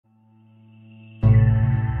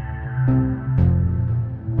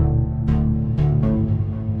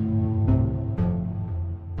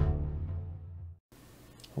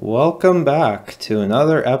Welcome back to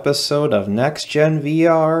another episode of Next Gen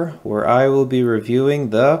VR, where I will be reviewing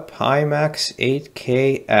the Pimax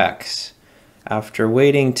 8KX. After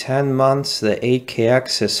waiting 10 months, the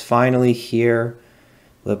 8KX is finally here.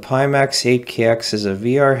 The Pimax 8KX is a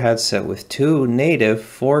VR headset with two native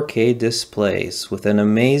 4K displays with an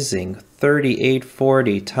amazing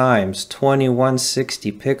 3840 x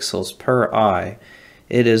 2160 pixels per eye.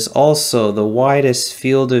 It is also the widest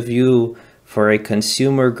field of view for a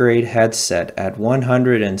consumer-grade headset at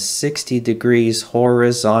 160 degrees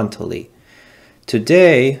horizontally.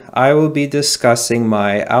 Today, I will be discussing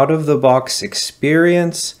my out-of-the-box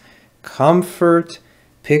experience, comfort,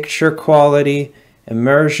 picture quality,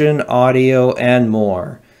 immersion audio, and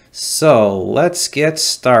more. So, let's get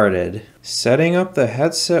started. Setting up the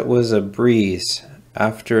headset was a breeze.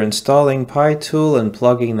 After installing PyTool and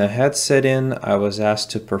plugging the headset in, I was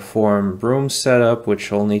asked to perform room setup,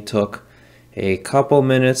 which only took a couple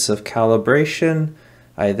minutes of calibration.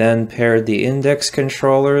 I then paired the index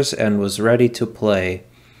controllers and was ready to play.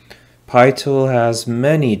 PyTool has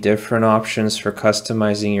many different options for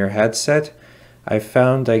customizing your headset. I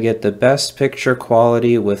found I get the best picture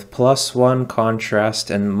quality with +1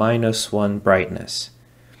 contrast and -1 brightness.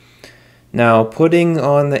 Now, putting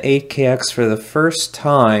on the 8KX for the first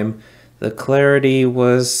time, the clarity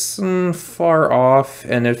was far off,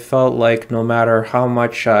 and it felt like no matter how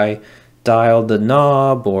much I dialed the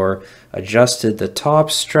knob or adjusted the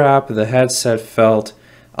top strap, the headset felt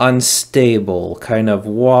unstable, kind of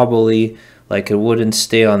wobbly, like it wouldn't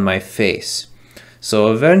stay on my face.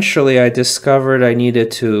 So eventually I discovered I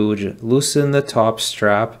needed to loosen the top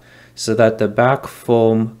strap so that the back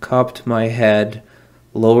foam cupped my head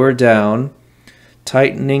lower down,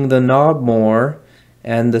 tightening the knob more,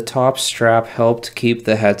 and the top strap helped keep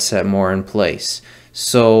the headset more in place.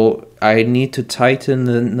 So I need to tighten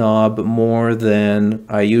the knob more than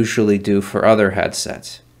I usually do for other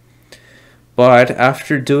headsets. But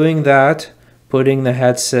after doing that, putting the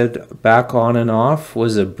headset back on and off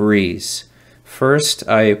was a breeze. First,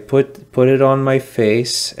 I put it on my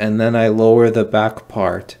face, and then I lower the back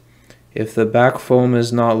part. If the back foam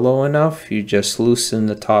is not low enough, you just loosen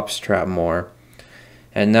the top strap more.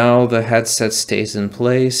 And now the headset stays in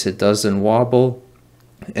place, it doesn't wobble,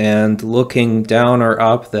 and looking down or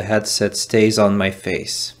up, the headset stays on my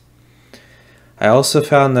face. I also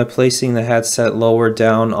found that placing the headset lower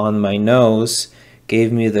down on my nose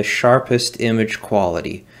gave me the sharpest image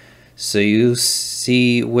quality, so you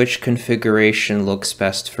see which configuration looks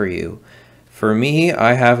best for you. For me,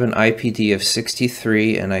 I have an IPD of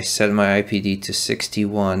 63 and I set my IPD to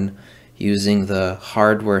 61 using the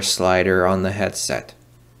hardware slider on the headset.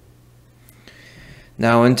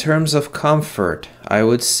 Now, in terms of comfort, I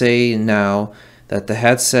would say now that the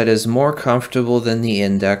headset is more comfortable than the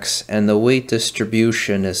index and the weight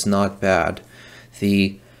distribution is not bad.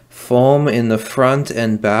 The foam in the front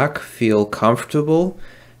and back feel comfortable,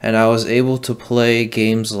 and I was able to play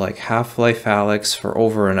games like Half-Life Alyx for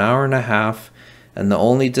over an hour and a half, and the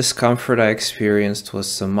only discomfort I experienced was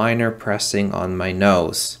some minor pressing on my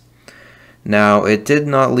nose. Now, it did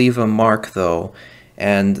not leave a mark though,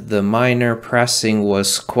 and the minor pressing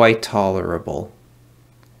was quite tolerable.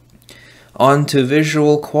 On to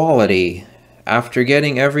visual quality. After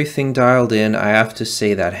getting everything dialed in, I have to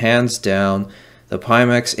say that hands down, the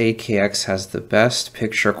Pimax 8KX has the best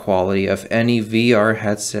picture quality of any VR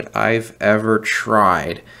headset I've ever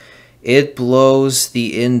tried. It blows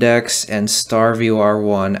the Index and StarView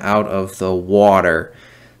R1 out of the water.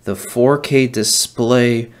 The 4K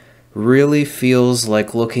display really feels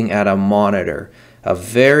like looking at a monitor. A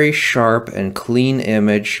very sharp and clean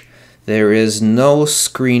image. There is no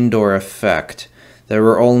screen door effect. There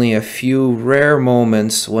were only a few rare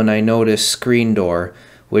moments when I noticed screen door,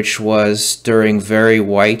 which was during very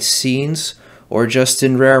white scenes or just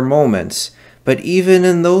in rare moments. But even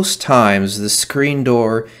in those times, the screen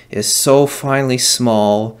door is so finely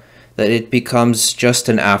small that it becomes just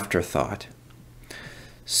an afterthought.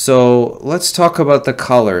 So let's talk about the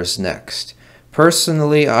colors next.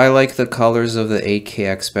 Personally, I like the colors of the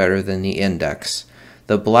 8KX better than the Index.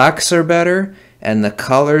 The blacks are better, and the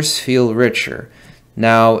colors feel richer.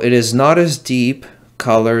 Now, it is not as deep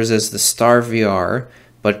colors as the StarVR,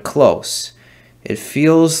 but close. It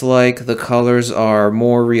feels like the colors are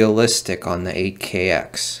more realistic on the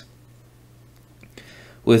 8KX.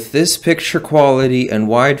 With this picture quality and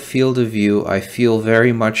wide field of view, I feel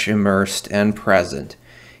very much immersed and present.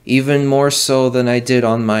 Even more so than I did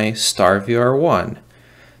on my StarView R1.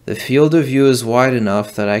 The field of view is wide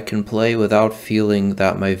enough that I can play without feeling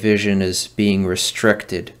that my vision is being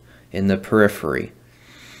restricted in the periphery.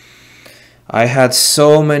 I had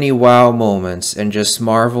so many wow moments and just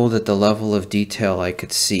marveled at the level of detail I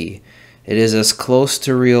could see. It is as close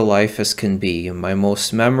to real life as can be. My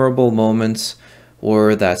most memorable moments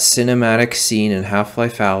were that cinematic scene in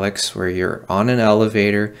Half-Life Alyx where you're on an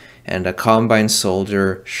elevator and a Combine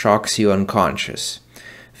soldier shocks you unconscious.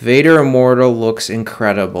 Vader Immortal looks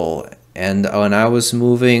incredible, and when I was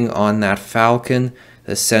moving on that Falcon,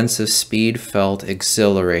 the sense of speed felt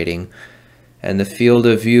exhilarating, and the field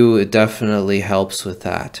of view, it definitely helps with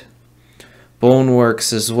that.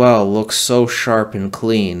 Boneworks as well looks so sharp and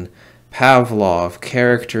clean. Pavlov,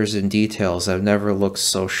 characters and details have never looked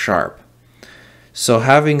so sharp. So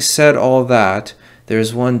having said all that,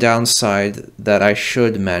 there's one downside that I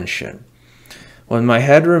should mention. When my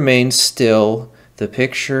head remains still, the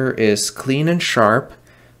picture is clean and sharp,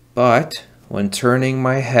 but when turning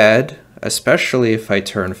my head, especially if I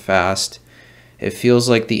turn fast, it feels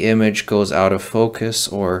like the image goes out of focus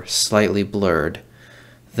or slightly blurred.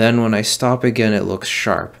 Then when I stop again, it looks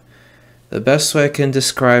sharp. The best way I can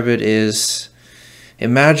describe it is,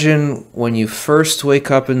 imagine when you first wake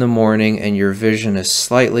up in the morning and your vision is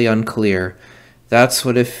slightly unclear. That's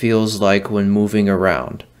what it feels like when moving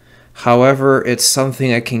around. However, it's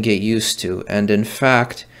something I can get used to, and in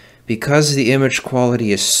fact, because the image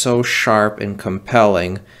quality is so sharp and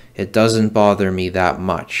compelling, it doesn't bother me that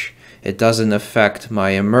much. It doesn't affect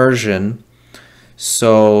my immersion.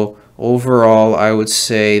 So overall, I would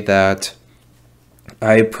say that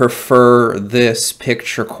I prefer this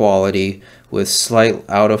picture quality with slight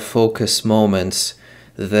out of focus moments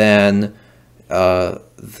than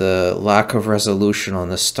the lack of resolution on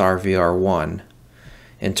the Star VR1.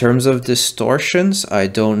 In terms of distortions, I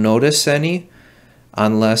don't notice any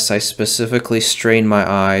unless I specifically strain my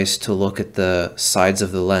eyes to look at the sides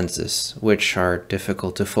of the lenses, which are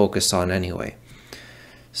difficult to focus on anyway.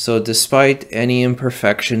 So despite any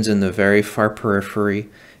imperfections in the very far periphery,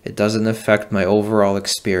 it doesn't affect my overall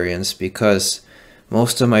experience because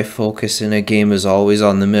most of my focus in a game is always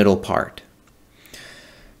on the middle part.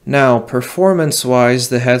 Now, performance-wise,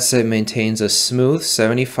 the headset maintains a smooth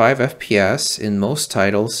 75 FPS in most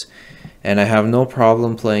titles, and I have no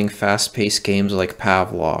problem playing fast-paced games like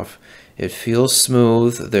Pavlov. It feels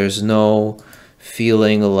smooth. There's no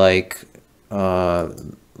feeling like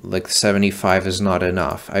 75 is not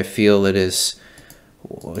enough. I feel it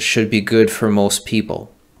should be good for most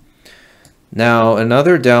people. Now,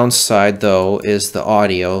 another downside, though, is the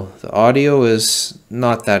audio. The audio is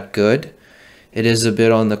not that good. It is a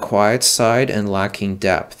bit on the quiet side and lacking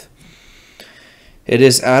depth. It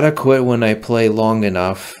is adequate when I play long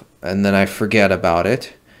enough and then I forget about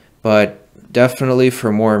it, but definitely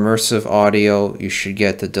for more immersive audio, you should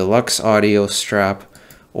get the deluxe audio strap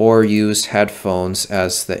or use headphones,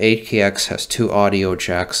 as the 8KX has 2 audio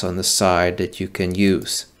jacks on the side that you can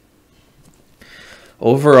use.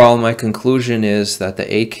 Overall, my conclusion is that the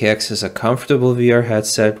 8KX is a comfortable VR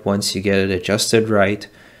headset once you get it adjusted right,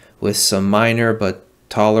 with some minor but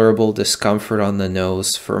tolerable discomfort on the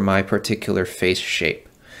nose for my particular face shape.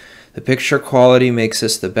 The picture quality makes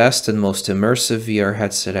this the best and most immersive VR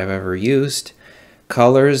headset I've ever used.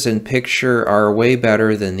 Colors and picture are way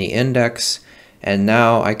better than the Index, and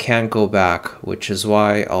now I can't go back, which is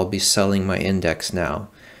why I'll be selling my Index now.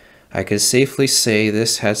 I can safely say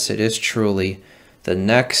this headset is truly the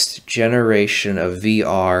next generation of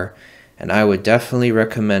VR, and I would definitely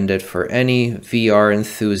recommend it for any VR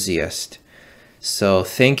enthusiast. So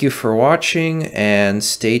thank you for watching, and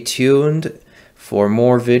stay tuned for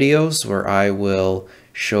more videos where I will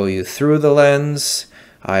show you through the lens,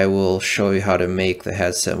 I will show you how to make the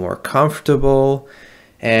headset more comfortable,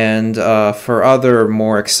 and for other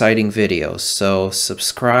more exciting videos. So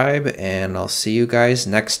subscribe, and I'll see you guys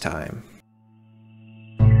next time.